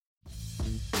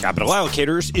Capital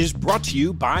Allocators is brought to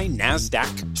you by NASDAQ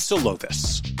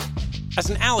Solovis.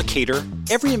 As an allocator,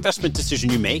 every investment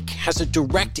decision you make has a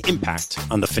direct impact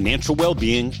on the financial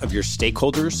well-being of your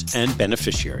stakeholders and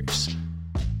beneficiaries.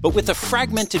 But with a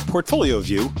fragmented portfolio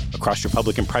view across your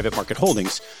public and private market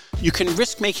holdings, you can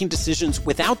risk making decisions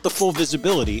without the full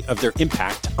visibility of their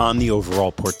impact on the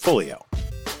overall portfolio.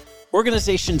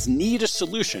 Organizations need a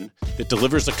solution that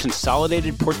delivers a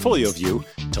consolidated portfolio view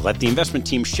to let the investment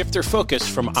team shift their focus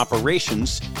from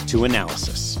operations to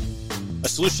analysis. A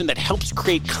solution that helps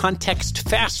create context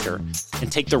faster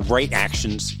and take the right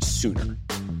actions sooner.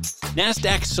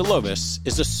 NASDAQ Solovis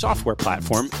is a software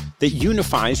platform that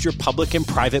unifies your public and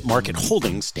private market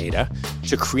holdings data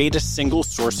to create a single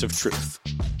source of truth.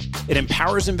 It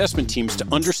empowers investment teams to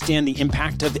understand the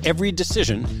impact of every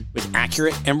decision with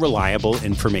accurate and reliable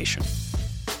information.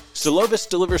 Solovis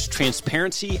delivers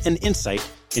transparency and insight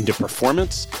into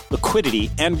performance,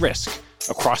 liquidity, and risk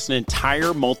across an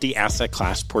entire multi-asset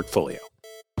class portfolio.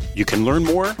 You can learn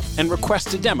more and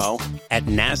request a demo at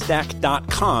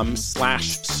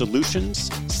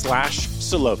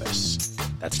nasdaq.com/solutions/Solovis.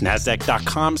 That's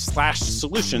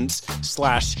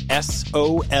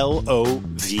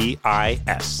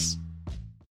nasdaq.com/solutions/SOLOVIS.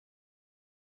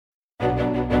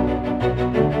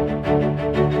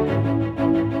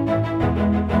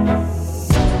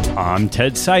 I'm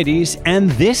Ted Seides, and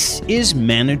this is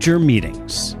Manager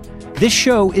Meetings. This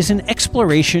show is an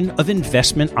exploration of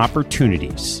investment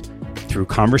opportunities through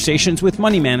conversations with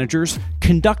money managers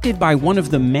conducted by one of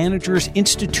the manager's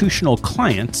institutional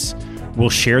clients. We'll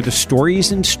share the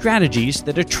stories and strategies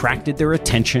that attracted their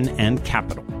attention and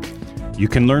capital. You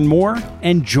can learn more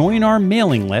and join our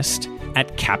mailing list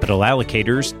at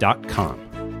capitalallocators.com.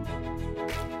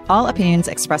 All opinions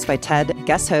expressed by Ted,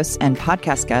 guest hosts, and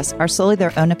podcast guests are solely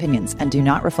their own opinions and do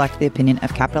not reflect the opinion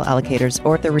of Capital Allocators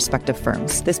or their respective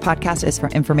firms. This podcast is for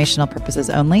informational purposes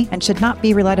only and should not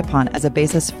be relied upon as a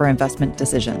basis for investment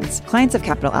decisions. Clients of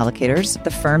Capital Allocators,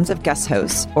 the firms of guest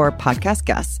hosts, or podcast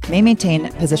guests may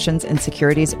maintain positions in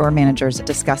securities or managers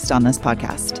discussed on this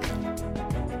podcast.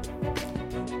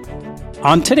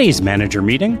 On today's manager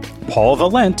meeting, Paul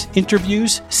Valent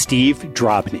interviews Steve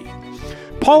Drobny.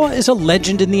 Paula is a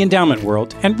legend in the endowment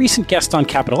world and recent guest on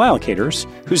Capital Allocators,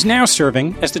 who's now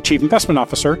serving as the Chief Investment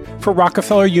Officer for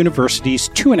Rockefeller University's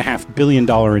 $2.5 billion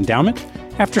endowment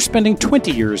after spending 20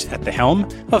 years at the helm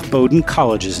of Bowdoin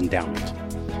College's endowment.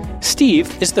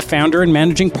 Steve is the founder and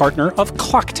managing partner of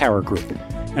Clocktower Group,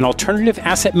 an alternative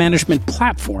asset management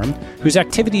platform whose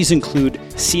activities include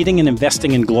seeding and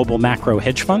investing in global macro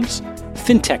hedge funds,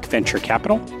 fintech venture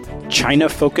capital,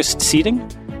 China-focused seeding,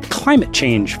 climate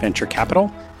change venture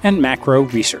capital, and macro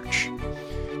research.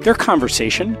 Their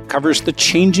conversation covers the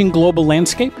changing global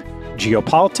landscape,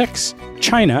 geopolitics,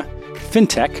 China,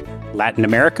 fintech, Latin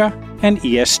America, and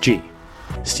ESG.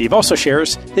 Steve also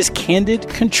shares his candid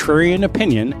contrarian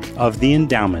opinion of the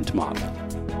endowment model.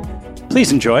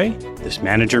 Please enjoy this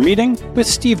manager meeting with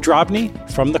Steve Drobny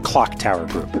from the Clocktower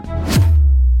Group.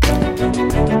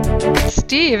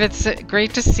 Steve, it's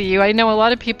great to see you. I know a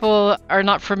lot of people are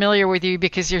not familiar with you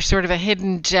because you're sort of a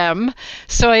hidden gem.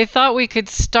 So I thought we could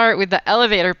start with the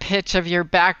elevator pitch of your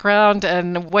background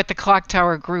and what the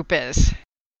Clocktower Group is.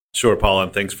 Sure, Paula,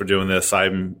 and thanks for doing this.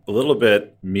 I'm a little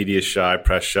bit media shy,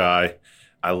 press shy.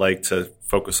 I like to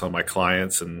focus on my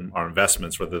clients and our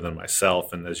investments rather than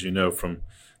myself. And as you know from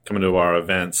coming to our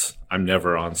events, I'm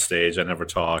never on stage. I never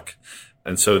talk.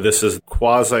 And so this is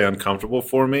quasi uncomfortable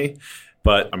for me.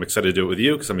 But I'm excited to do it with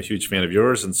you because I'm a huge fan of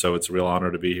yours. And so it's a real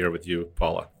honor to be here with you,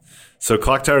 Paula. So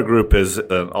Clocktower Group is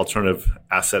an alternative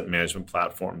asset management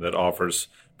platform that offers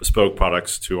bespoke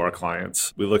products to our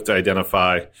clients. We look to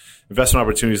identify investment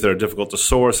opportunities that are difficult to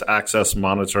source, access,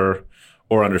 monitor,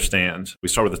 or understand. We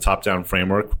start with a top-down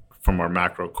framework from our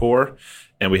macro core,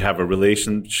 and we have a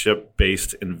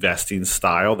relationship-based investing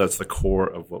style. That's the core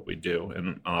of what we do.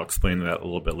 And I'll explain that a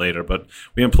little bit later. But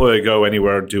we employ a go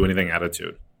anywhere, do anything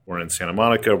attitude. We're in Santa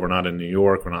Monica. We're not in New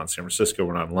York. We're not in San Francisco.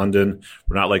 We're not in London.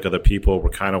 We're not like other people.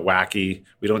 We're kind of wacky.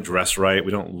 We don't dress right.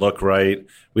 We don't look right.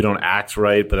 We don't act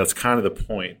right. But that's kind of the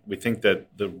point. We think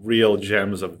that the real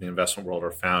gems of the investment world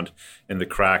are found in the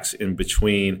cracks in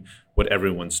between what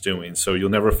everyone's doing. So you'll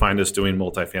never find us doing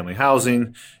multifamily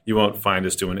housing. You won't find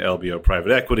us doing LBO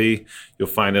private equity. You'll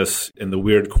find us in the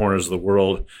weird corners of the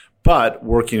world, but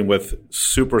working with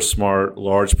super smart,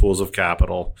 large pools of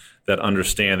capital that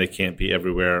understand they can't be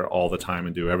everywhere all the time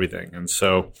and do everything. And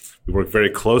so we work very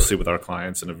closely with our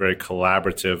clients in a very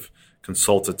collaborative,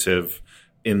 consultative,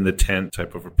 in the tent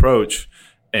type of approach,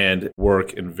 and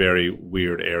work in very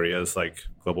weird areas like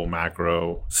global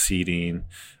macro, seeding,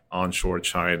 onshore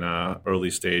China, early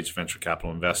stage venture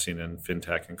capital investing in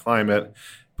fintech and climate.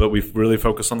 But we've really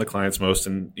focused on the clients most,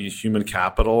 and human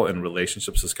capital and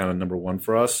relationships is kind of number one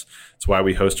for us. It's why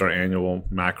we host our annual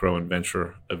macro and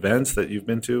venture events that you've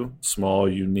been to, small,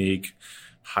 unique,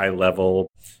 high level.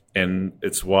 And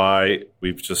it's why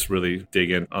we've just really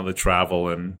dig in on the travel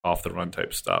and off the run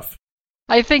type stuff.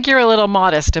 I think you're a little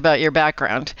modest about your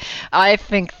background. I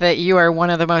think that you are one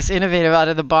of the most innovative out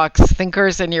of the box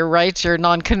thinkers, and you're right, you're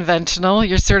non-conventional.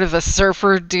 You're sort of a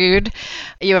surfer dude.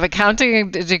 You have an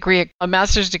accounting degree, a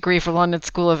master's degree from London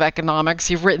School of Economics.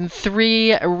 You've written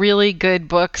 3 really good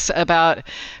books about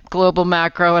global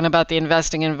macro and about the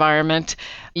investing environment.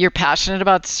 You're passionate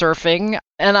about surfing,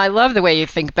 and I love the way you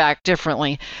think back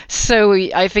differently. So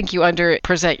I think you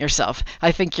underpresent yourself.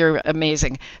 I think you're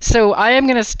amazing. So I am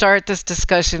going to start this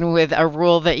discussion with a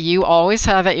rule that you always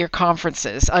have at your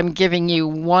conferences. I'm giving you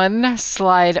 1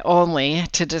 slide only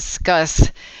to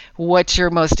discuss what you're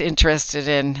most interested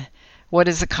in. What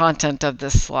is the content of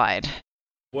this slide?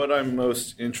 What I'm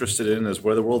most interested in is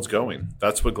where the world's going.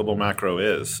 That's what global macro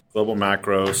is. Global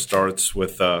macro starts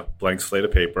with a blank slate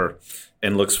of paper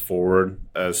and looks forward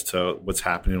as to what's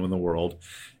happening in the world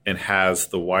and has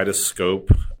the widest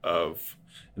scope of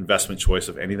investment choice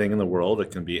of anything in the world.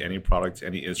 It can be any product,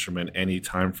 any instrument, any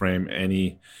time frame,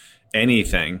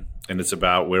 anything. And it's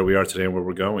about where we are today and where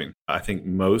we're going. I think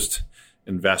most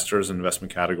investors and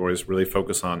investment categories really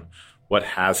focus on what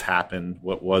has happened,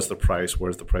 what was the price,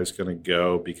 where's the price going to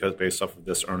go, because based off of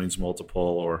this earnings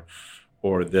multiple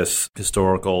or this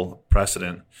historical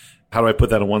precedent. How do I put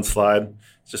that on 1 slide?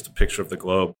 It's just a picture of the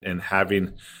globe, and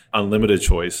having unlimited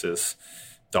choice is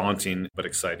daunting but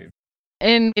exciting.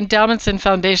 And endowments and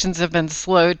foundations have been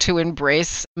slow to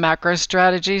embrace macro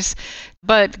strategies,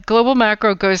 but global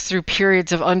macro goes through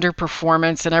periods of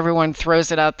underperformance and everyone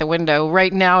throws it out the window.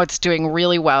 Right now it's doing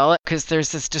really well because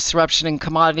there's this disruption in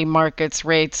commodity markets,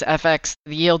 rates, FX,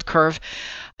 the yield curve.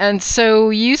 And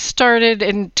so you started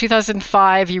in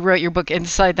 2005, you wrote your book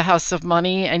Inside the House of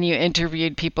Money, and you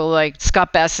interviewed people like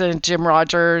Scott Bessent, Jim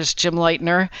Rogers, Jim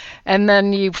Leitner. And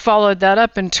then you followed that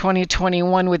up in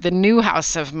 2021 with the New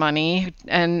House of Money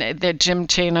and the Jim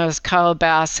Chanos, Kyle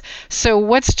Bass. So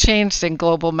what's changed in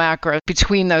global macro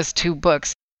between those 2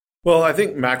 books? Well, I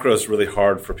think macro is really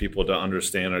hard for people to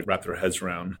understand or wrap their heads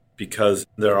around because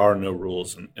there are no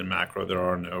rules in macro. There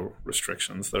are no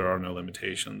restrictions. There are no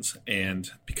limitations.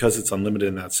 And because it's unlimited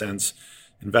in that sense,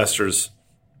 investors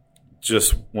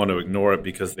just want to ignore it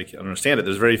because they can't understand it.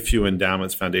 There's very few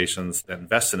endowments, foundations that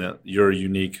invest in it. You're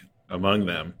unique among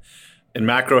them. And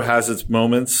macro has its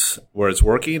moments where it's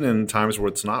working and times where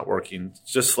it's not working,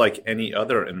 just like any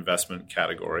other investment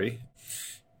category.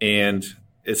 And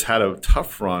it's had a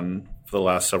tough run for the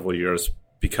last several years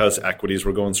because equities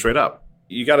were going straight up.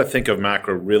 You got to think of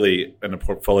macro really in a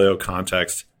portfolio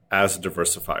context as a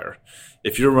diversifier.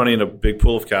 If you're running a big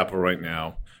pool of capital right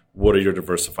now, what are your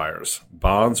diversifiers?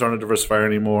 Bonds aren't a diversifier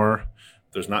anymore.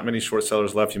 There's not many short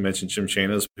sellers left. You mentioned Jim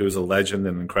Chanos, who's a legend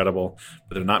and incredible,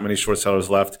 but there are not many short sellers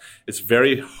left. It's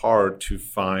very hard to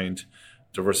find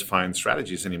diversifying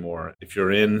strategies anymore. If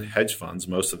you're in hedge funds,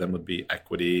 most of them would be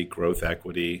equity, growth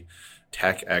equity,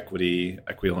 tech equity,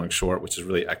 equity long short, which is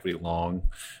really equity long,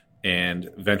 and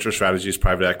venture strategies,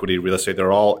 private equity, real estate.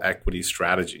 They're all equity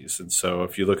strategies. And so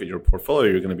if you look at your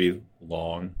portfolio, you're going to be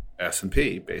long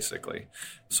S&P, basically.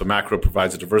 So macro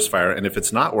provides a diversifier. And if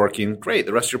it's not working, great.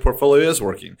 The rest of your portfolio is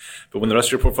working. But when the rest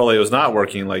of your portfolio is not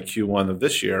working, like Q1 of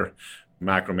this year,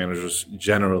 macro managers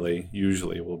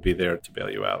usually will be there to bail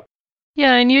you out.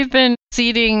 Yeah, and you've been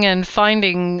seeding and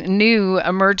finding new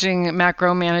emerging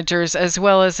macro managers as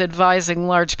well as advising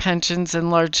large pensions and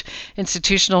large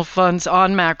institutional funds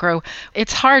on macro.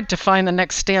 It's hard to find the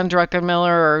next Stan Druckenmiller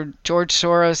or George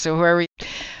Soros or whoever.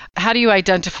 How do you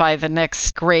identify the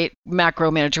next great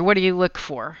macro manager? What do you look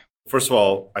for? First of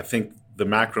all, I think the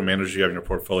macro managers you have in your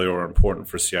portfolio are important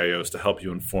for CIOs to help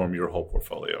you inform your whole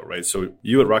portfolio, right? So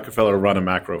you at Rockefeller run a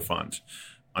macro fund.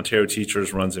 Ontario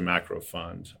Teachers runs a macro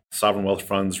fund. Sovereign wealth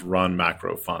funds run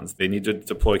macro funds. They need to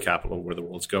deploy capital where the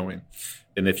world's going.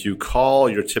 And if you call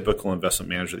your typical investment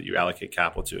manager that you allocate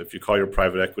capital to, if you call your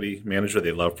private equity manager,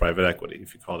 they love private equity.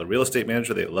 If you call the real estate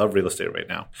manager, they love real estate right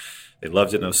now. They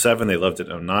loved it in 2007. They loved it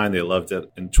in 2009. They loved it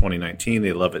in 2019.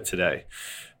 They love it today.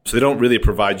 So they don't really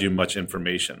provide you much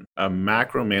information. A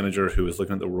macro manager who is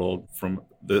looking at the world from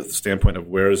the standpoint of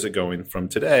where is it going from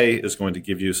today is going to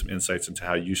give you some insights into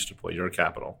how you should deploy your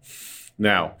capital.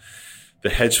 Now, the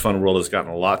hedge fund world has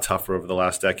gotten a lot tougher over the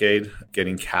last decade.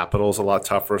 Getting capital is a lot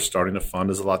tougher. Starting a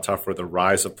fund is a lot tougher. The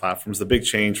rise of platforms, the big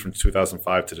change from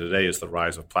 2005 to today is the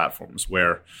rise of platforms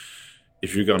where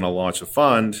if you're going to launch a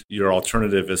fund, your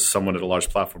alternative is someone at a large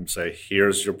platform say,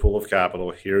 here's your pool of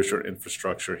capital, here's your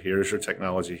infrastructure, here's your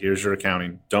technology, here's your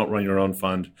accounting. Don't run your own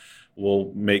fund.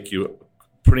 We'll make you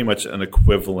pretty much an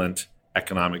equivalent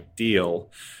economic deal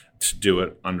to do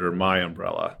it under my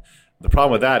umbrella. The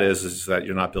problem with that is that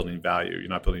you're not building value. You're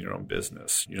not building your own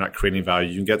business. You're not creating value.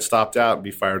 You can get stopped out and be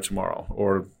fired tomorrow,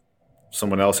 or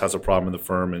someone else has a problem in the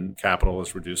firm and capital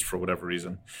is reduced for whatever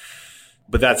reason.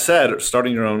 But that said,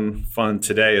 starting your own fund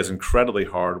today is incredibly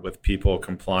hard with people,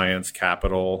 compliance,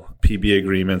 capital, PB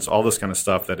agreements, all this kind of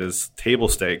stuff that is table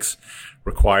stakes,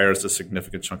 requires a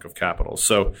significant chunk of capital.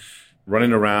 So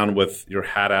running around with your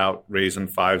hat out, raising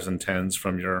 5s and 10s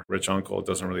from your rich uncle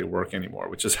doesn't really work anymore,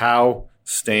 which is how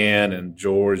Stan and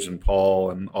George and Paul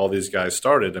and all these guys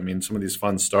started. I mean, some of these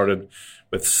funds started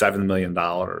with $7 million,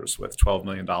 with $12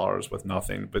 million, with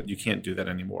nothing, but you can't do that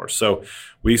anymore. So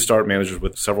we start managers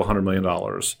with several $100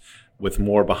 million, with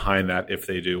more behind that if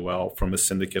they do well, from a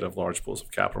syndicate of large pools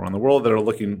of capital around the world that are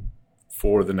looking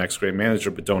for the next great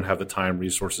manager, but don't have the time,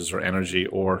 resources, or energy,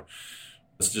 or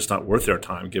it's just not worth their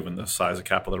time given the size of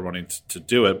capital they're running to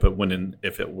do it. But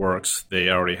if it works, they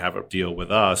already have a deal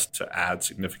with us to add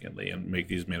significantly and make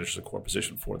these managers a core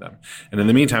position for them. And in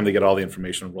the meantime, they get all the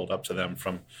information rolled up to them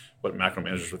from what macro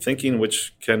managers were thinking,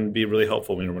 which can be really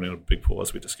helpful when you're running a big pool,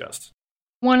 as we discussed.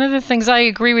 One of the things, I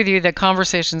agree with you that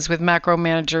conversations with macro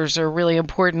managers are really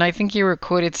important. I think you were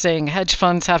quoted saying hedge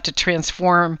funds have to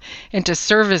transform into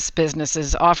service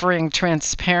businesses, offering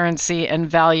transparency and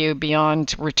value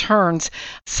beyond returns.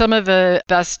 Some of the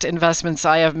best investments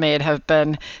I have made have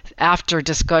been after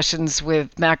discussions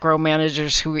with macro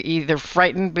managers who either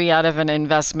frightened me out of an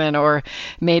investment or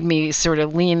made me sort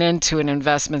of lean into an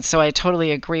investment. So I totally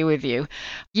agree with you.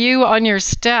 You, on your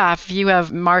staff, you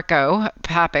have Marco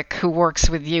Papik, who works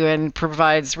with you and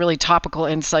provides really topical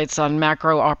insights on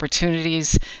macro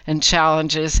opportunities and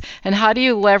challenges. And how do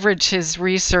you leverage his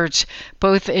research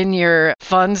both in your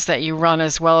funds that you run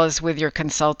as well as with your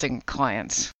consulting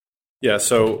clients? Yeah,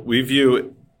 so we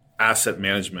view asset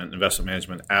management, investment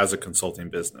management as a consulting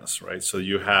business, right? So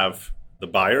you have the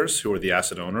buyers who are the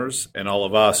asset owners and all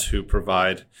of us who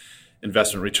provide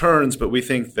investment returns, but we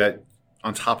think that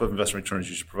on top of investment returns,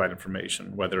 you should provide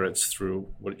information, whether it's through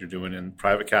what you're doing in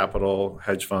private capital,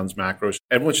 hedge funds, macros.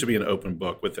 Everyone should be an open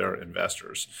book with their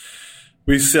investors.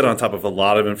 We sit on top of a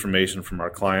lot of information from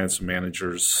our clients,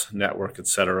 managers, network, et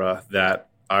cetera, that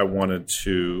I wanted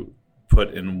to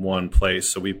put in one place.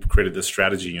 So we created this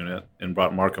strategy unit and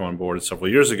brought Marco on board several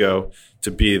years ago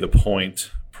to be the point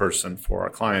person for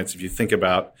our clients. If you think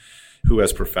about who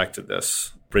has perfected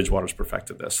this, Bridgewater's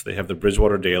perfected this. They have the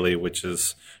Bridgewater Daily, which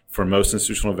is, for most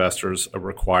institutional investors, a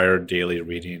required daily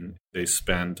reading. They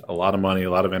spend a lot of money, a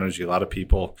lot of energy, a lot of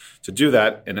people to do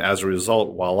that. And as a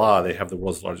result, voila, they have the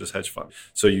world's largest hedge fund.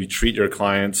 So you treat your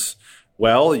clients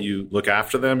well, you look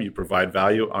after them, you provide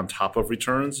value on top of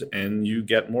returns, and you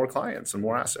get more clients and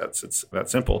more assets. It's that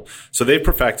simple. So they've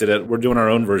perfected it. We're doing our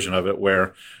own version of it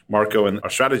where Marco and our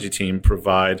strategy team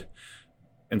provide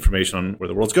information on where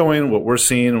the world's going, what we're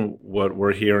seeing, what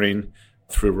we're hearing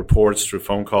through reports, through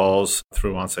phone calls,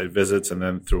 through on-site visits, and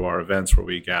then through our events where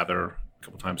we gather a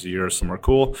couple times a year somewhere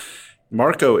cool.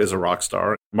 Marco is a rock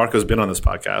star. Marco's been on this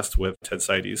podcast with Ted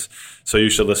Seides, so you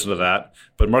should listen to that.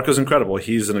 But Marco's incredible.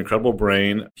 He's an incredible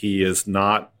brain. He has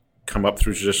not come up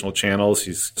through traditional channels.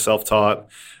 He's self-taught,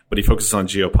 but he focuses on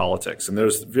geopolitics. And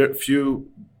there's few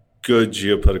good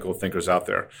geopolitical thinkers out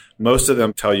there. Most of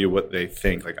them tell you what they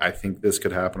think. Like, I think this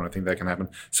could happen, or I think that can happen.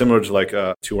 Similar to like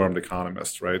a two-armed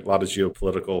economist, right? A lot of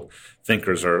geopolitical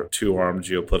thinkers are two-armed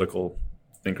geopolitical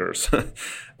thinkers.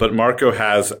 But Marco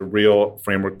has a real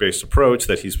framework-based approach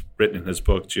that he's written in his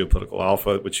book, Geopolitical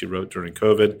Alpha, which he wrote during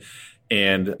COVID.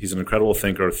 And he's an incredible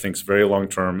thinker, thinks very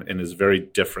long-term, and is very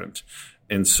different.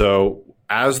 And so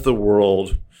as the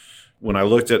world, when I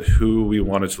looked at who we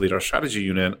wanted to lead our strategy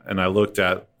unit, and I looked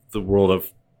at the world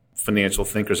of financial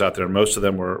thinkers out there, most of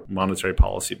them were monetary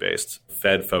policy based,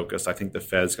 Fed focused. I think the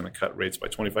Fed's going to cut rates by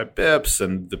 25 bips,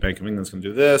 and the Bank of England's going to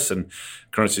do this, and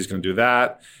currency's going to do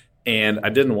that. And I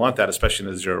didn't want that, especially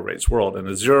in a zero rates world. In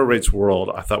a zero rates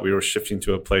world, I thought we were shifting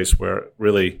to a place where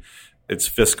really it's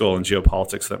fiscal and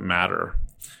geopolitics that matter,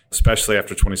 especially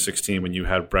after 2016 when you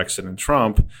had Brexit and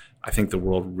Trump. I think the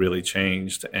world really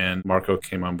changed, and Marco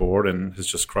came on board and has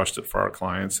just crushed it for our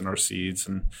clients and our seeds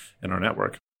and our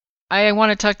network. I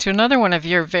want to talk to another one of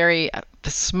your very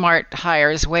smart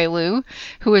hires, Wei Lu,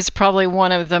 who is probably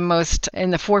one of the most in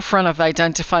the forefront of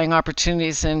identifying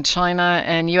opportunities in China.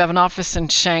 And you have an office in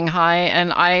Shanghai.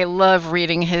 And I love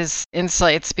reading his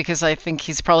insights because I think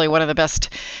he's probably one of the best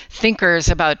thinkers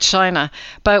about China.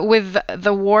 But with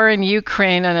the war in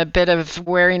Ukraine and a bit of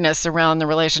wariness around the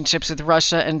relationships with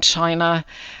Russia and China,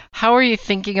 how are you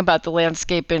thinking about the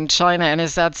landscape in China? And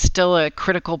is that still a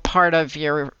critical part of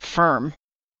your firm?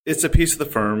 It's a piece of the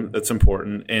firm that's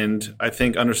important. And I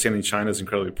think understanding China is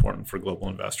incredibly important for global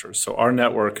investors. So our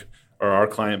network or our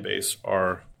client base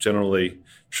are generally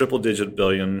triple-digit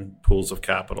billion pools of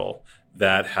capital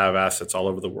that have assets all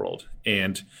over the world.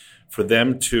 And for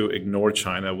them to ignore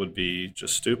China would be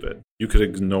just stupid. You could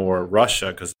ignore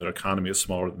Russia because their economy is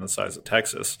smaller than the size of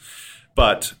Texas.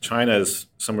 But China is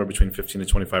somewhere between 15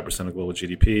 to 25% of global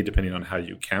GDP, depending on how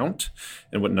you count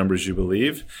and what numbers you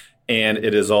believe. And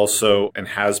it is also and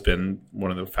has been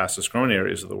one of the fastest growing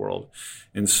areas of the world.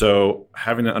 And so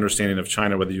having an understanding of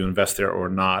China, whether you invest there or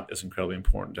not, is incredibly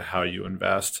important to how you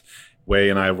invest. Wei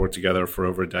and I have worked together for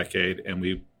over a decade, and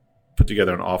we put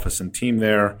together an office and team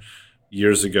there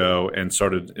years ago and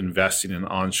started investing in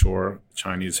onshore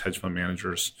Chinese hedge fund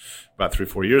managers about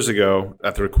 3-4 years ago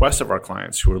at the request of our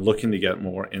clients who are looking to get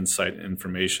more insight and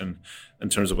information in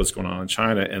terms of what's going on in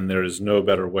China. And there is no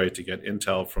better way to get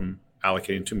intel from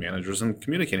allocating to managers and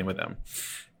communicating with them.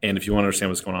 And if you want to understand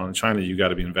what's going on in China, you got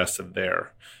to be invested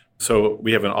there. So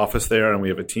we have an office there and we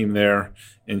have a team there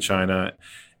in China.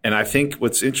 And I think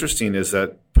what's interesting is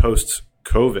that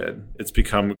post-COVID, it's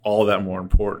become all that more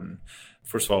important.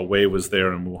 First of all, Wei was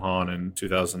there in Wuhan in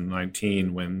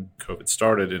 2019 when COVID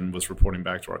started and was reporting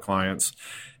back to our clients.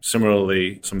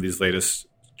 Similarly, some of these latest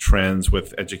trends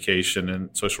with education and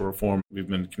social reform, we've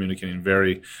been communicating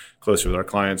very closely with our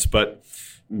clients. But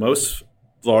most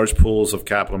large pools of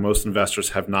capital, most investors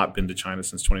have not been to China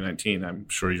since 2019. I'm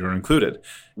sure you're included.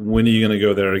 When are you going to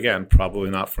go there again? Probably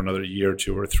not for another year,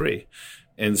 2 or 3.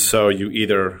 And so you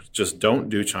either just don't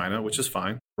do China, which is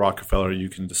fine. Rockefeller, you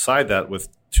can decide that with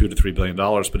 $2 to $3 billion.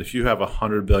 But if you have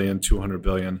 $100 billion, $200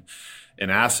 billion in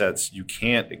assets, you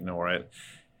can't ignore it.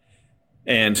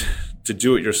 And to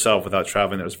do it yourself without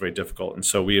traveling there is very difficult. And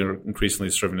so we are increasingly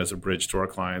serving as a bridge to our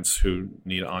clients who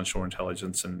need onshore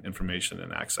intelligence and information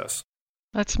and access.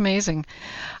 That's amazing.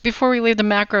 Before we leave the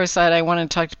macro side, I want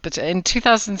to talk, but in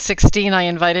 2016, I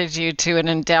invited you to an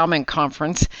endowment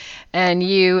conference, and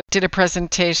you did a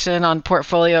presentation on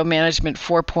portfolio management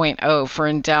 4.0 for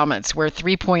endowments, where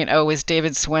 3.0 was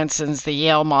David Swenson's, the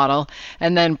Yale model,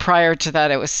 and then prior to that,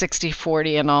 it was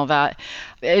 60-40 and all that.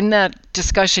 In that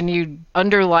discussion, you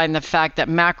underlined the fact that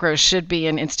macro should be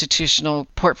in institutional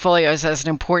portfolios as an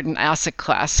important asset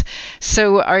class.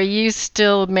 So are you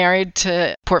still married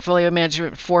to portfolio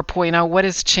management 4.0? What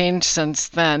has changed since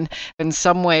then? In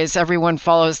some ways, everyone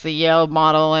follows the Yale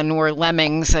model and we're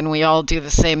lemmings and we all do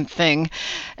the same thing.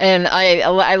 And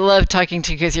I love talking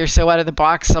to you because you're so out of the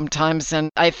box sometimes. And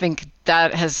I think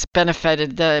that has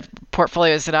benefited the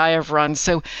portfolios that I have run.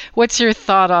 So what's your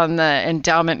thought on the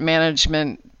endowment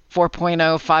management 4.0,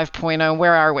 5.0?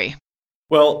 Where are we?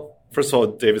 Well, first of all,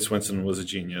 David Swenson was a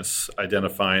genius,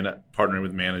 identifying, partnering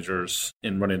with managers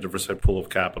and running a diversified pool of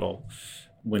capital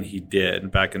when he did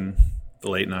back in the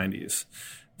late 90s.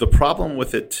 The problem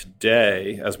with it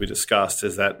today, as we discussed,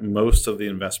 is that most of the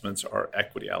investments are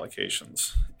equity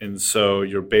allocations. And so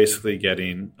you're basically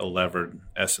getting a levered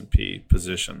S&P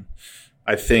position.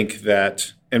 I think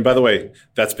that, and by the way,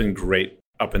 that's been great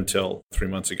up until 3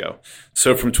 months ago.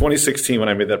 So from 2016, when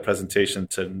I made that presentation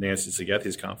to Nancy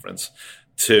Zagethi's conference,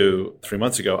 to 3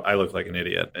 months ago, I look like an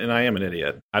idiot. And I am an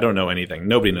idiot. I don't know anything.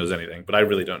 Nobody knows anything, but I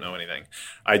really don't know anything.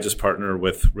 I just partner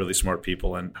with really smart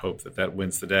people and hope that that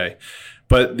wins the day.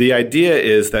 But the idea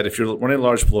is that if you're running a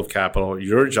large pool of capital,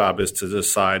 your job is to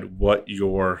decide what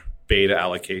your beta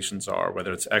allocations are,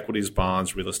 whether it's equities,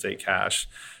 bonds, real estate, cash,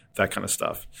 that kind of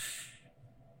stuff.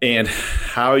 And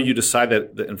how you decide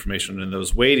that the information in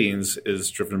those weightings is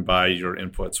driven by your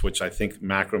inputs, which I think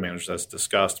macro managers, as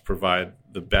discussed, provide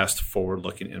the best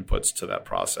forward-looking inputs to that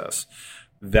process.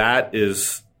 That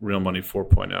is Real Money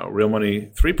 4.0. Real Money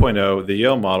 3.0, the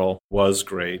Yale model, was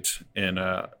great in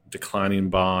a declining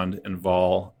bond and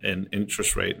vol and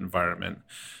interest rate environment,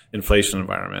 inflation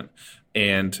environment.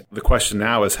 And the question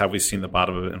now is, have we seen the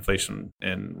bottom of inflation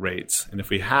and rates? And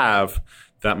if we have,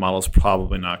 that model is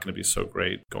probably not going to be so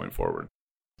great going forward.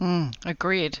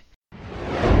 Agreed.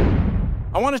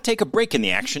 I want to take a break in the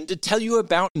action to tell you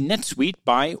about NetSuite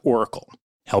by Oracle,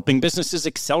 helping businesses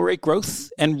accelerate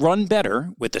growth and run better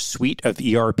with a suite of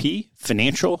ERP,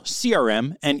 financial,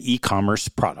 CRM, and e-commerce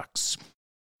products.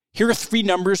 Here are 3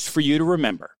 numbers for you to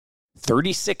remember.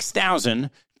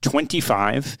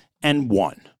 36,025 and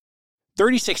 1.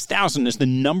 36,000 is the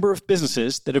number of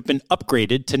businesses that have been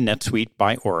upgraded to NetSuite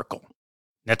by Oracle.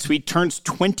 NetSuite turns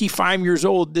 25 years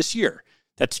old this year.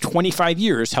 That's 25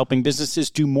 years helping businesses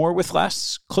do more with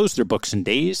less, close their books in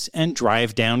days, and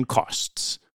drive down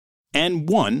costs. And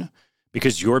 1,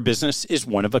 because your business is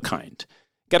one of a kind.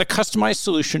 Get a customized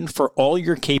solution for all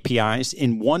your KPIs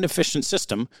in one efficient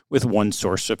system with one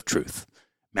source of truth.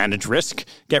 Manage risk,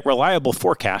 get reliable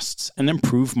forecasts, and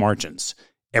improve margins.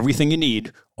 Everything you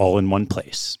need, all in one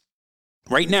place.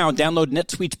 Right now, download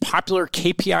NetSuite's popular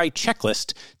KPI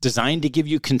checklist designed to give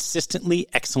you consistently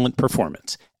excellent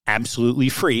performance, absolutely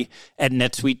free at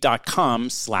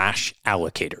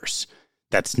netsuite.com/allocators.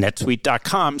 That's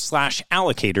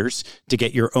netsuite.com/allocators to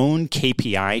get your own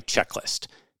KPI checklist.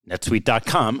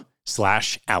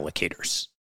 netsuite.com/allocators.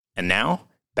 And now,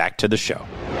 back to the show.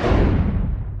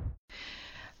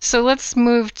 So let's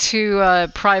move to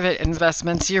private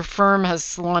investments. Your firm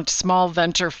has launched small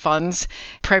venture funds,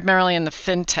 primarily in the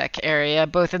fintech area,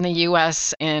 both in the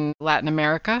U.S. and Latin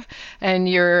America. And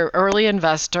you're an early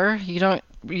investor. You don't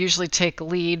usually take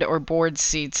lead or board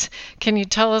seats. Can you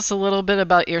tell us a little bit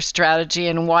about your strategy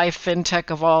and why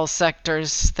fintech of all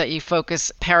sectors that you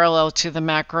focus parallel to the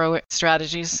macro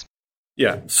strategies?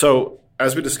 Yeah. So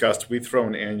as we discussed, we throw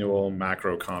an annual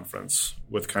macro conference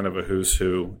with kind of a who's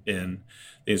who in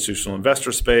the institutional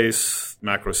investor space,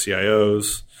 macro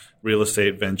CIOs, real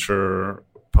estate, venture,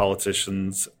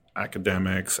 politicians,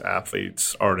 academics,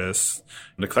 athletes, artists,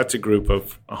 an eclectic group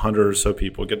of 100 or so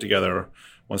people get together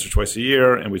once or twice a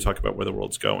year, and we talk about where the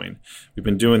world's going. We've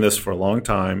been doing this for a long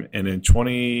time, and in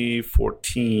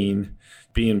 2014,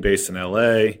 being based in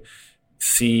LA,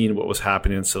 seeing what was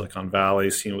happening in Silicon Valley,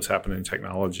 seeing what was happening in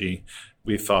technology,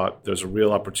 we thought there's a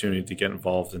real opportunity to get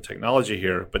involved in technology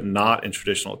here, but not in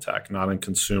traditional tech, not in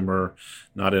consumer,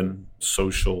 not in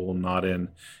social, not in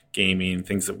gaming,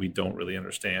 things that we don't really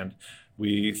understand.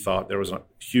 We thought there was a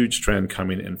huge trend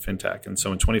coming in fintech. And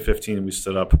so in 2015, we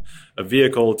stood up a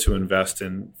vehicle to invest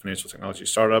in financial technology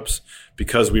startups.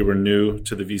 Because we were new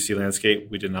to the VC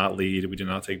landscape, we did not lead, we did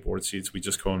not take board seats, we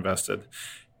just co-invested.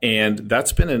 And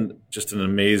that's been just an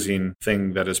amazing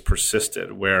thing that has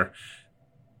persisted, where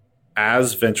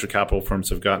as venture capital firms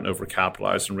have gotten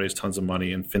overcapitalized and raised tons of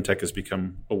money, and fintech has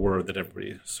become a word that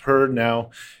everybody's heard now,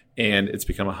 and it's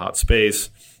become a hot space,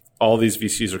 all these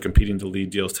VCs are competing to lead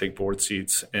deals, take board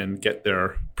seats, and get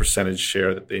their percentage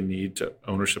share that they need to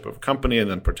ownership of a company and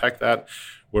then protect that,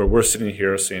 where we're sitting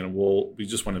here saying, well, we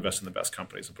just want to invest in the best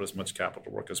companies and put as much capital to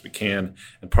work as we can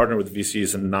and partner with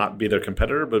VCs and not be their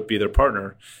competitor, but be their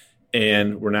partner.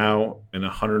 And we're now in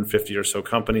 150 or so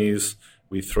companies.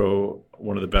 We throw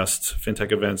one of the best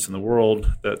fintech events in the world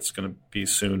that's going to be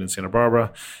soon in Santa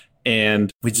Barbara.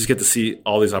 And we just get to see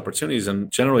all these opportunities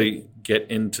and generally get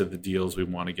into the deals we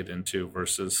want to get into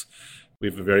versus we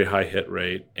have a very high hit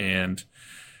rate. And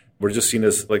we're just seen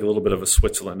as like a little bit of a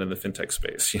Switzerland in the fintech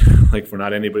space. Like we're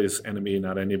not anybody's enemy,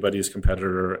 not anybody's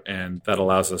competitor. And that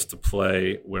allows us to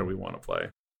play where we want to play.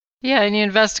 Yeah, and you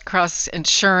invest across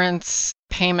insurance,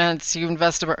 payments, you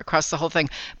invest across the whole thing,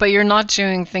 but you're not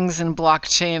doing things in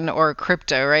blockchain or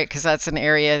crypto, right? Because that's an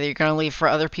area that you're going to leave for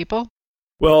other people.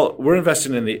 Well, we're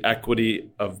investing in the equity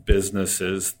of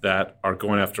businesses that are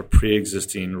going after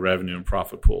pre-existing revenue and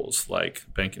profit pools like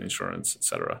banking, insurance, et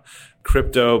cetera.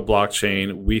 Crypto,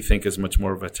 blockchain, we think is much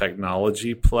more of a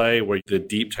technology play where the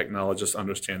deep technologists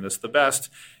understand this the best.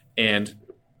 And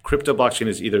crypto blockchain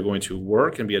is either going to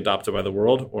work and be adopted by the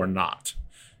world or not.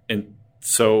 And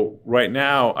so right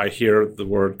now I hear the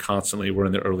word constantly, we're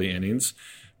in the early innings,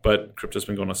 but crypto's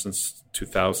been going on since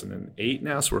 2008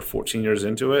 now, so we're 14 years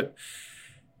into it.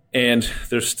 And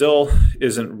there still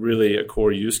isn't really a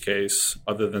core use case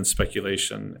other than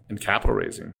speculation and capital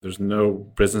raising. There's no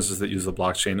businesses that use the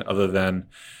blockchain other than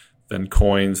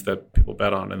coins that people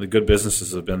bet on. And the good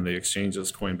businesses have been the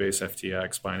exchanges, Coinbase,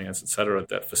 FTX, Binance, et cetera,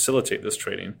 that facilitate this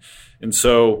trading. And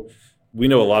so we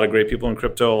know a lot of great people in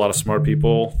crypto, a lot of smart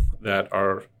people that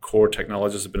are core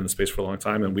technologists, have been in the space for a long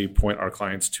time. And we point our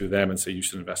clients to them and say, you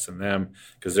should invest in them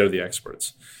because they're the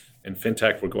experts. In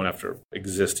fintech, we're going after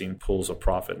existing pools of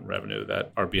profit and revenue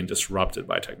that are being disrupted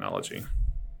by technology.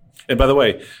 And by the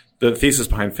way, the thesis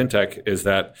behind fintech is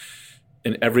that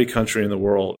in every country in the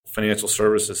world, financial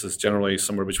services is generally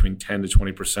somewhere between 10 to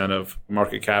 20% of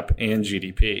market cap and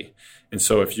GDP. And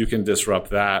so if you can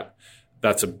disrupt that,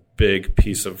 that's a big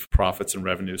piece of profits and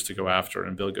revenues to go after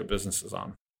and build good businesses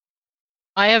on.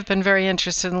 I have been very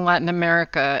interested in Latin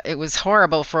America. It was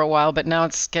horrible for a while, but now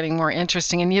it's getting more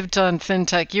interesting. And you've done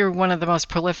fintech. You're one of the most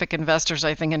prolific investors,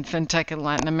 I think, in fintech in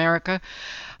Latin America.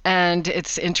 And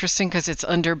it's interesting because it's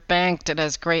underbanked. It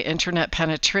has great internet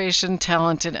penetration,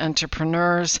 talented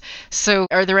entrepreneurs. So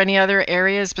are there any other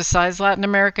areas besides Latin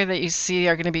America that you see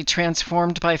are going to be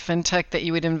transformed by fintech that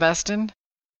you would invest in?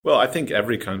 Well, I think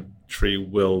every country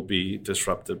will be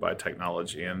disrupted by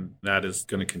technology, and that is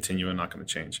going to continue and not going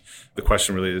to change. The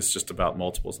question really is just about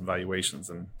multiples and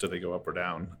valuations, and do they go up or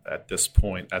down at this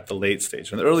point, at the late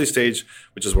stage. In the early stage,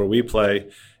 which is where we play,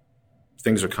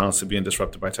 things are constantly being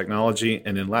disrupted by technology.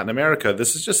 And in Latin America,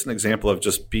 this is just an example of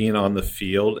just being on the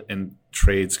field and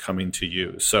trades coming to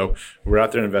you. So we're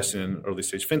out there investing in early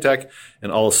stage fintech,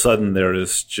 and all of a sudden there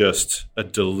is just a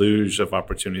deluge of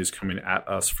opportunities coming at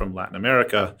us from Latin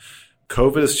America.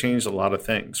 COVID has changed a lot of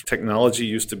things. Technology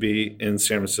used to be in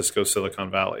San Francisco, Silicon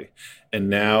Valley.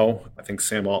 And now I think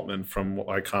Sam Altman from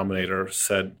Y Combinator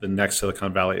said the next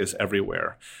Silicon Valley is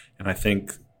everywhere. And I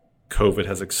think COVID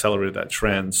has accelerated that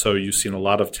trend. So you've seen a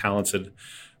lot of talented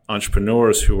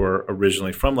entrepreneurs who were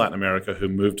originally from Latin America who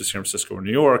moved to San Francisco or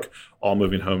New York, all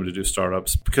moving home to do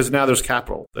startups because now there's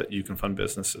capital that you can fund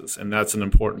businesses. And that's an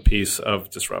important piece of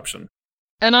disruption.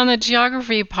 And on the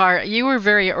geography part, you were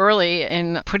very early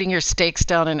in putting your stakes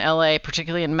down in LA,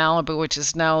 particularly in Malibu, which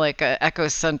is now like an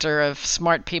ecocenter of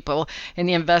smart people in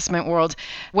the investment world.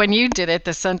 When you did it,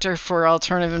 the Center for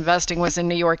Alternative Investing was in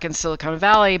New York and Silicon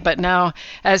Valley. But now,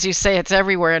 as you say, it's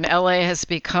everywhere. And LA has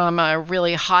become a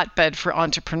really hotbed for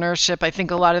entrepreneurship. I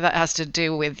think a lot of that has to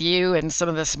do with you and some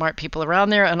of the smart people around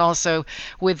there, and also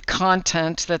with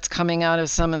content that's coming out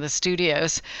of some of the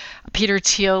studios. Peter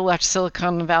Thiel left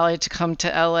Silicon Valley to come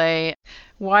to LA.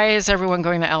 Why is everyone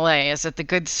going to LA? Is it the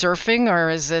good surfing, or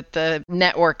is it the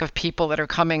network of people that are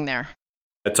coming there?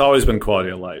 It's always been quality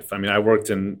of life. I mean, I worked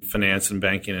in finance and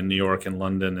banking in New York and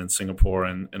London and Singapore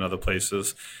and other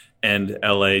places. And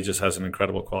LA just has an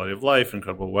incredible quality of life,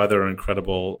 incredible weather,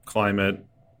 incredible climate,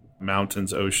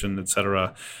 mountains, ocean,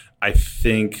 etc. I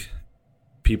think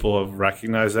people have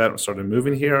recognized that and started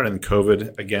moving here, and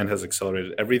COVID, again, has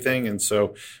accelerated everything. And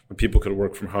so when people could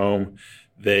work from home,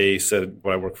 they said,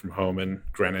 well, I work from home in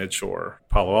Greenwich or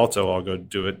Palo Alto, I'll go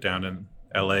do it down in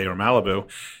LA or Malibu.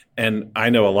 And I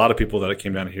know a lot of people that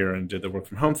came down here and did the work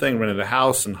from home thing, rented a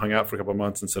house and hung out for a couple of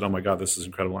months and said, oh my God, this is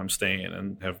incredible, I'm staying,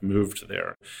 and have moved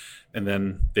there. And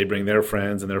then they bring their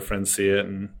friends and their friends see it.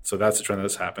 And so that's a trend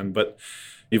that's happened. But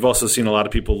you've also seen a lot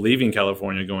of people leaving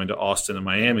California going to Austin and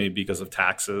Miami because of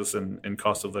taxes and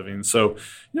cost of living. So,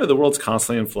 the world's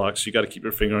constantly in flux. You got to keep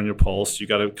your finger on your pulse. You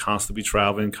got to constantly be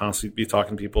traveling, constantly be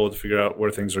talking to people to figure out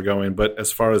where things are going. But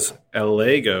as far as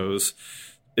LA goes,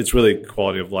 it's really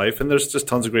quality of life. And there's just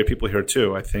tons of great people here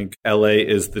too. I think LA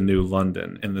is the new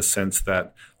London in the sense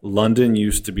that London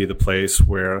used to be the place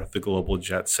where the global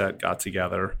jet set got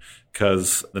together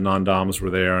because the non-doms were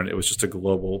there and it was just a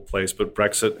global place. But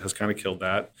Brexit has kind of killed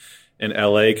that. And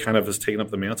LA kind of has taken up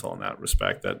the mantle in that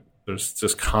respect, that there's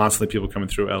just constantly people coming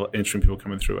through LA, interesting people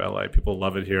coming through LA. People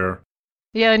love it here.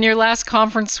 Yeah, and your last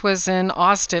conference was in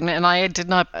Austin, and I did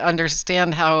not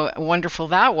understand how wonderful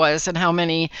that was and how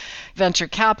many venture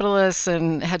capitalists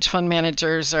and hedge fund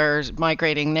managers are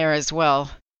migrating there as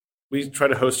well. We try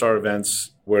to host our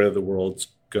events where the world's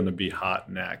going to be hot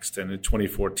next. And in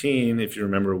 2014, if you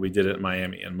remember, we did it in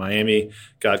Miami. And Miami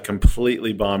got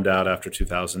completely bombed out after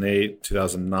 2008,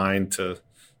 2009 to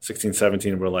 16,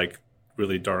 17 were like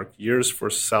really dark years for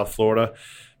South Florida.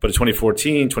 But in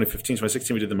 2014, 2015,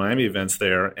 2016, we did the Miami events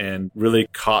there and really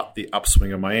caught the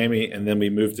upswing of Miami. And then we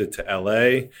moved it to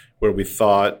LA, where we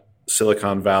thought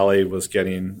Silicon Valley was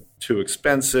getting too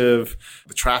expensive.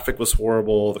 The traffic was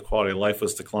horrible. The quality of life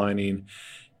was declining.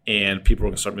 And people were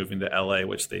going to start moving to LA,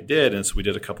 which they did. And so we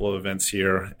did a couple of events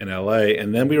here in LA.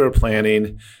 And then we were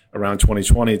planning around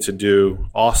 2020 to do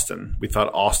Austin. We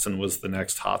thought Austin was the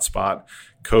next hotspot.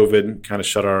 COVID kind of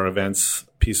shut our events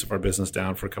piece of our business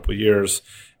down for a couple of years.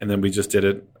 And then we just did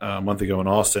it a month ago in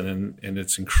Austin. And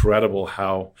it's incredible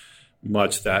how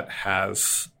much that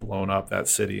has blown up that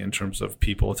city in terms of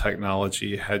people,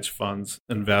 technology, hedge funds,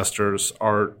 investors,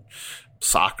 art,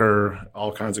 soccer,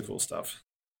 all kinds of cool stuff.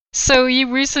 So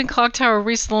Clocktower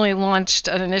recently launched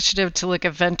an initiative to look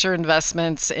at venture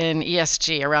investments in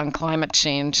ESG around climate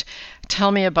change.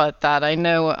 Tell me about that. I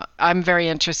know I'm very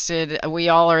interested. We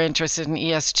all are interested in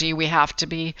ESG. We have to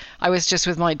be. I was just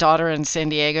with my daughter in San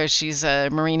Diego. She's a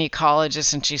marine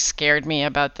ecologist, and she scared me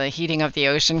about the heating of the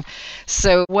ocean.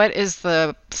 So what is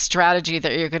the strategy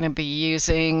that you're going to be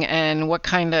using, and what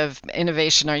kind of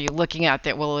innovation are you looking at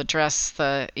that will address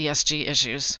the ESG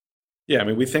issues? Yeah, I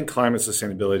mean, we think climate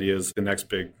sustainability is the next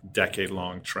big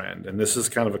decade-long trend. And this is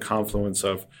kind of a confluence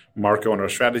of Marco and our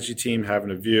strategy team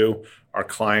having a view, our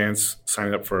clients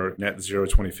signing up for net zero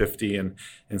 2050 and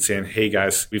saying, hey,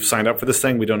 guys, we've signed up for this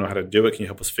thing. We don't know how to do it. Can you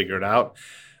help us figure it out?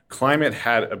 Climate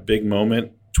had a big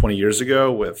moment 20 years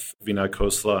ago with Vinod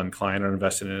Khosla and Kleiner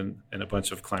investing in a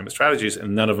bunch of climate strategies,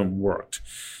 and none of them worked.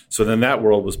 So then that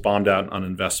world was bombed out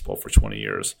and uninvestable for 20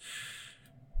 years.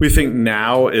 We think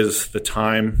now is the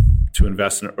time to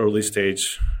invest in early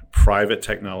stage private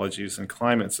technologies and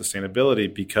climate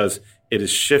sustainability, because it has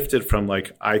shifted from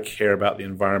like, I care about the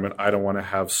environment, I don't want to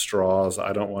have straws,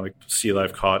 I don't want to sea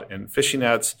life caught in fishing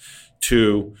nets,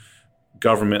 to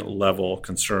government level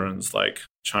concerns like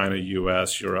China,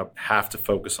 US, Europe have to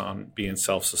focus on being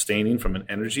self-sustaining from an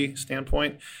energy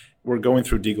standpoint. We're going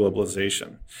through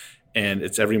deglobalization. And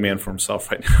it's every man for himself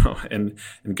right now. And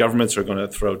governments are going to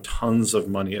throw tons of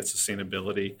money at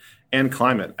sustainability and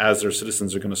climate as their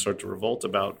citizens are going to start to revolt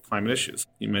about climate issues.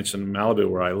 You mentioned Malibu,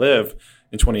 where I live.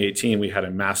 In 2018, we had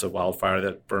a massive wildfire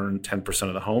that burned 10%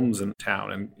 of the homes in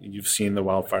town. And you've seen the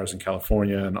wildfires in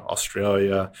California and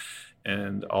Australia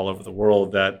and all over the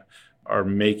world that are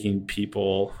making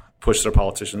people push their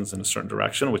politicians in a certain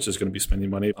direction, which is going to be spending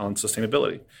money on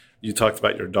sustainability. You talked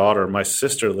about your daughter. My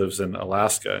sister lives in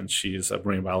Alaska, and she's a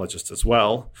marine biologist as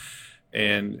well.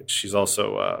 And she's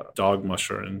also a dog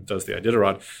musher and does the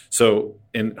Iditarod. So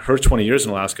in her 20 years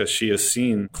in Alaska, she has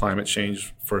seen climate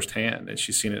change firsthand. And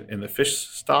she's seen it in the fish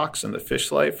stocks and the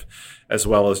fish life, as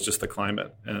well as just the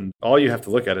climate. And all you have to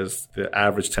look at is the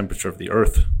average temperature of the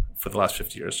Earth for the last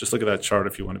 50 years. Just look at that chart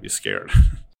if you want to be scared.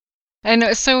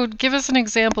 And so give us an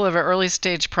example of an early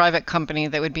stage private company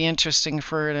that would be interesting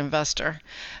for an investor.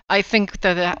 I think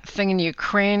that thing in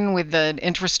Ukraine with the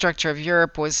infrastructure of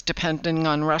Europe was depending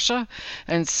on Russia.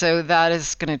 And so that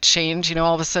is going to change.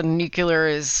 All of a sudden nuclear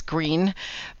is green.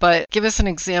 But give us an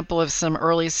example of some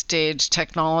early stage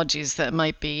technologies that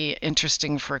might be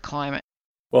interesting for climate.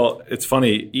 Well, it's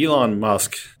funny. Elon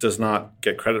Musk does not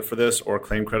get credit for this or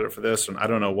claim credit for this. And I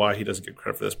don't know why he doesn't get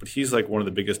credit for this, but he's like one of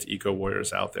the biggest eco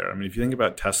warriors out there. I mean, if you think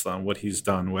about Tesla and what he's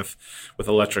done with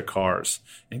electric cars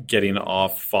and getting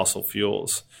off fossil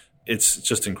fuels, it's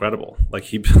just incredible. Like,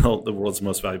 he built the world's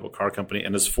most valuable car company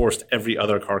and has forced every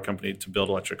other car company to build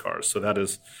electric cars. So that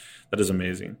is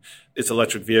amazing. It's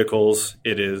electric vehicles.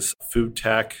 It is food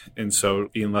tech. And so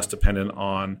being less dependent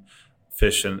on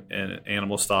fish and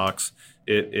animal stocks.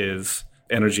 It is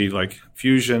energy like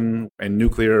fusion and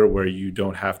nuclear, where you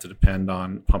don't have to depend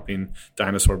on pumping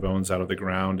dinosaur bones out of the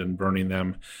ground and burning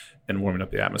them and warming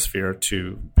up the atmosphere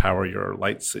to power your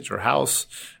lights at your house.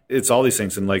 It's all these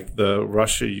things. And like the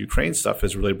Russia-Ukraine stuff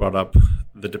has really brought up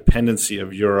the dependency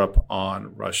of Europe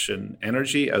on Russian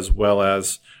energy, as well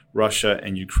as Russia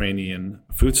and Ukrainian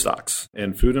food stocks.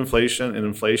 And food inflation and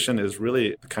inflation is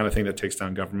really the kind of thing that takes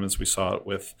down governments. We saw it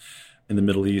with in the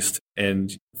Middle East.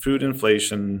 And food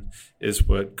inflation is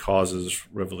what causes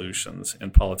revolutions.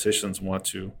 And politicians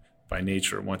by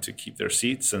nature, want to keep their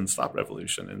seats and stop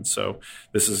revolution. And so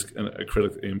this is a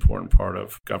critically important part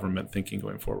of government thinking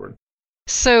going forward.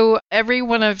 So every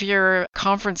one of your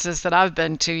conferences that I've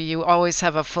been to, you always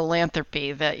have a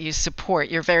philanthropy that you support.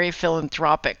 You're very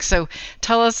philanthropic. So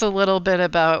tell us a little bit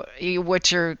about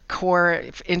what your core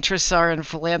interests are in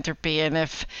philanthropy. And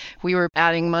if we were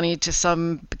adding money to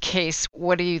some case,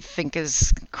 what do you think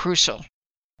is crucial?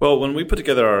 Well, when we put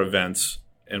together our events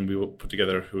and we will put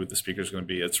together who the speaker is going to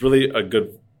be, it's really a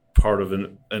good part of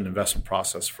an investment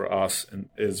process for us, and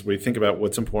is we think about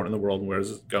what's important in the world and where is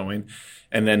it going,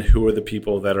 and then who are the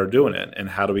people that are doing it and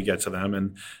how do we get to them,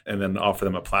 and then offer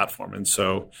them a platform. And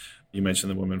so you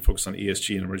mentioned the women focused on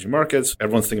ESG and emerging markets.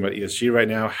 Everyone's thinking about ESG right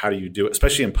now. How do you do it,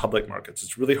 especially in public markets?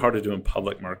 It's really hard to do in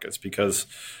public markets because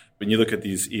when you look at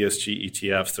these ESG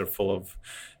ETFs, they're full of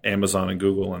Amazon and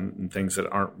Google and things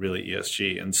that aren't really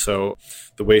ESG. And so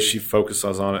the way she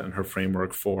focuses on it and her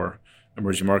framework for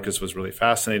emerging markets was really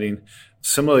fascinating.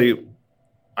 Similarly,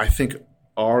 I think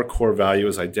our core value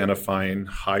is identifying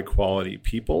high quality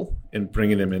people and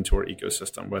bringing them into our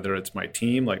ecosystem, whether it's my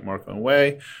team like Marco and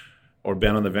Wei, or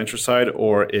Ben on the venture side,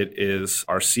 or it is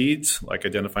our seeds, like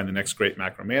identifying the next great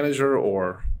macro manager,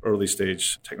 or early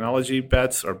stage technology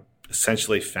bets, or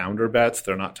essentially founder bets.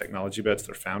 They're not technology bets,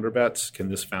 they're founder bets. Can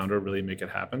this founder really make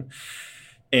it happen?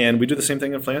 And we do the same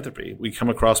thing in philanthropy. We come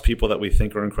across people that we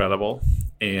think are incredible,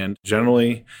 and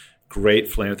generally great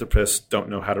philanthropists don't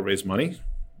know how to raise money.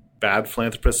 Bad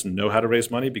philanthropists know how to raise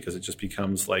money because it just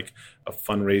becomes like a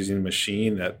fundraising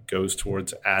machine that goes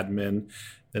towards admin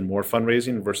and more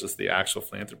fundraising versus the actual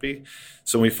philanthropy.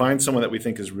 So when we find someone that we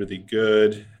think is really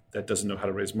good that doesn't know how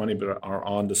to raise money but are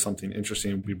on to something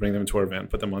interesting, we bring them to our event,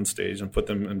 put them on stage, and put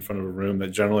them in front of a room that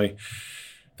generally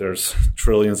there's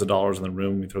trillions of dollars in the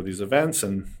room. We throw these events,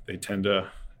 and they tend to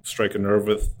strike a nerve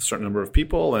with a certain number of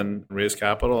people and raise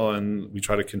capital, and we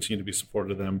try to continue to be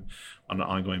supportive of them on an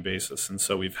ongoing basis. And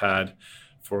so we've had,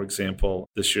 for example,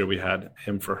 this year we had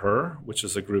Him for Her, which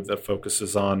is a group that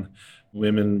focuses on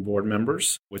women board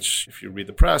members, which if you read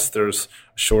the press, there's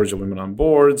a shortage of women on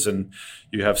boards. And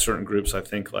you have certain groups, I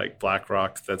think like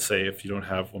BlackRock, that say if you don't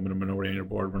have women or minority on your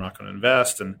board, we're not going to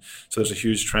invest. And so there's a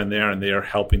huge trend there, and they are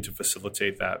helping to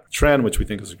facilitate that trend, which we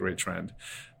think is a great trend.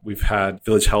 We've had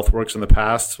Village Healthworks in the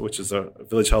past, Village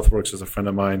Healthworks is a friend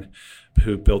of mine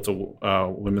who built a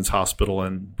women's hospital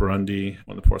in Burundi,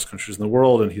 one of the poorest countries in the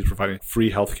world, and he's providing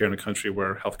free healthcare in a country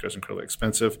where healthcare is incredibly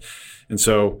expensive. And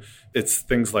so it's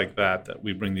things like that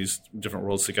we bring these different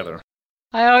worlds together.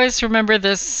 I always remember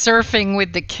this surfing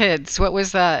with the kids. What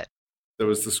was that? There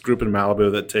was this group in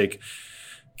Malibu that take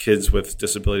kids with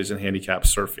disabilities and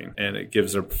handicaps surfing, and it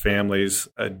gives their families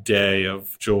a day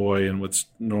of joy and what's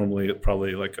normally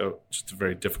probably like just a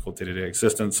very difficult day-to-day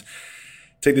existence.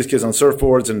 Take these kids on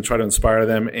surfboards and try to inspire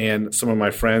them. And some of my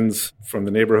friends from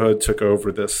the neighborhood took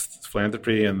over this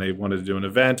philanthropy, and they wanted to do an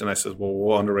event. And I said, well,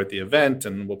 we'll underwrite the event,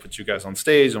 and we'll put you guys on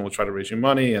stage, and we'll try to raise you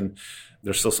money. And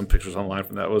there's still some pictures online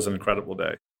from that. It was an incredible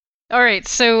day. All right.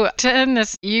 So to end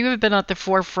this, you have been at the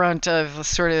forefront of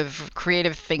sort of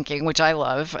creative thinking, which I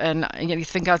love. And you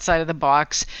think outside of the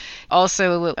box.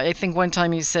 Also, I think one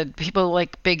time you said people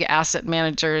like big asset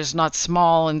managers, not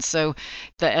small. And so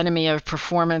the enemy of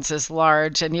performance is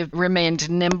large. And you've remained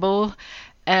nimble.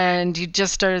 And you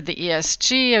just started the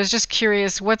ESG. I was just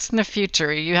curious, what's in the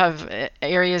future? You have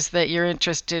areas that you're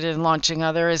interested in launching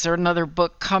Is there another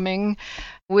book coming?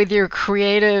 With your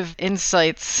creative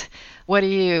insights, what are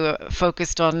you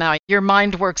focused on now? Your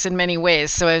mind works in many ways,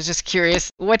 so I was just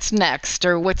curious, what's next,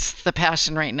 or what's the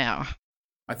passion right now?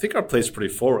 I think our plate's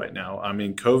pretty full right now. I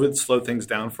mean, COVID slowed things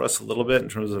down for us a little bit in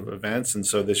terms of events, and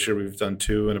so this year we've done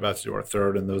 2 and about to do our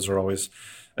 3rd, and those are always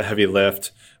a heavy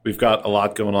lift. We've got a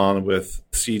lot going on with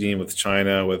seeding, with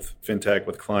China, with fintech,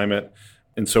 with climate,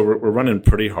 and so we're running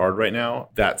pretty hard right now.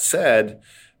 That said,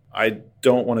 I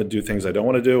don't want to do things I don't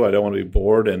want to do. I don't want to be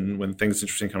bored. And when things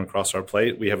interesting come across our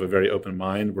plate, we have a very open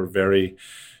mind. We're very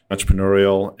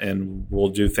entrepreneurial, and we'll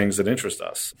do things that interest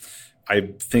us.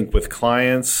 I think with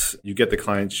clients, you get the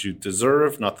clients you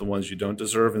deserve, not the ones you don't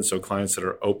deserve. And so clients that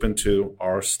are open to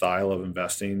our style of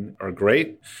investing are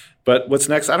great. But what's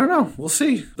next? I don't know. We'll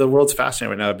see. The world's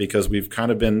fascinating right now because we've kind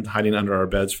of been hiding under our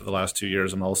beds for the last 2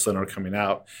 years, and all of a sudden are coming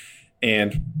out.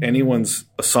 And anyone's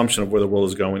assumption of where the world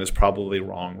is going is probably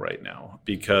wrong right now,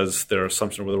 because their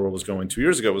assumption of where the world was going 2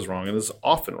 years ago was wrong, and is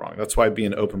often wrong. That's why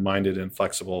being open-minded and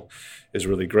flexible is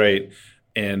really great.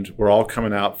 And we're all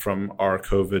coming out from our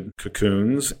COVID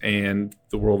cocoons, and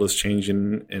the world is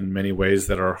changing in many ways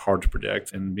that are hard to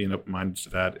predict. And being open-minded to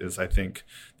that is, I think,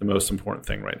 the most important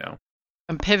thing right now.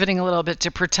 I'm pivoting a little bit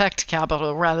to protect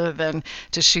capital rather than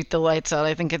to shoot the lights out.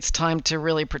 I think it's time to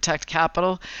really protect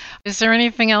capital. Is there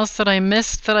anything else that I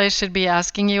missed that I should be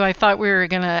asking you? I thought we were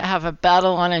going to have a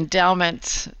battle on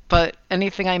endowments, but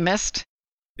anything I missed?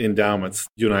 Endowments.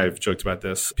 You and I have joked about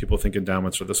this. People think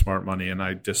endowments are the smart money, and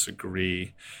I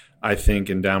disagree. I think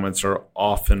endowments are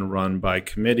often run by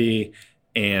committee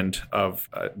and of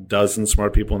a dozen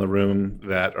smart people in the room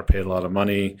that are paid a lot of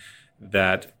money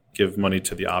that give money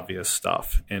to the obvious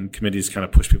stuff, and committees kind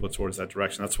of push people towards that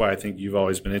direction. That's why I think you've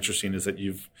always been interesting, is that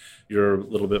you're a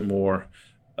little bit more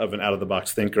of an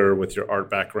out-of-the-box thinker with your art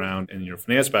background and your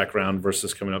finance background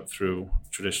versus coming up through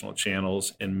traditional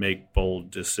channels and make bold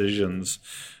decisions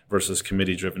versus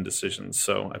committee-driven decisions.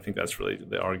 So I think that's really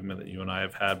the argument that you and I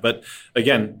have had. But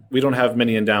again, we don't have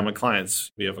many endowment clients.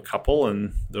 We have a couple,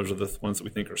 and those are the ones that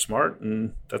we think are smart,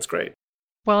 and that's great.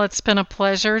 Well, it's been a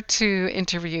pleasure to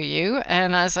interview you.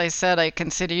 And as I said, I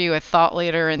consider you a thought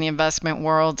leader in the investment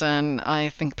world, and I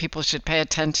think people should pay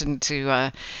attention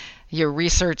to your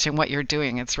research and what you're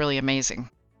doing. It's really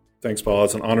amazing. Thanks, Paul.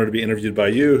 It's an honor to be interviewed by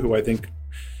you, who I think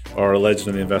are a legend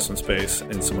in the investment space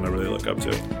and someone I really look up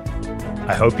to.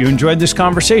 I hope you enjoyed this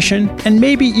conversation and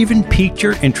maybe even piqued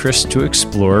your interest to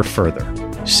explore further.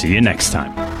 See you next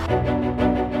time.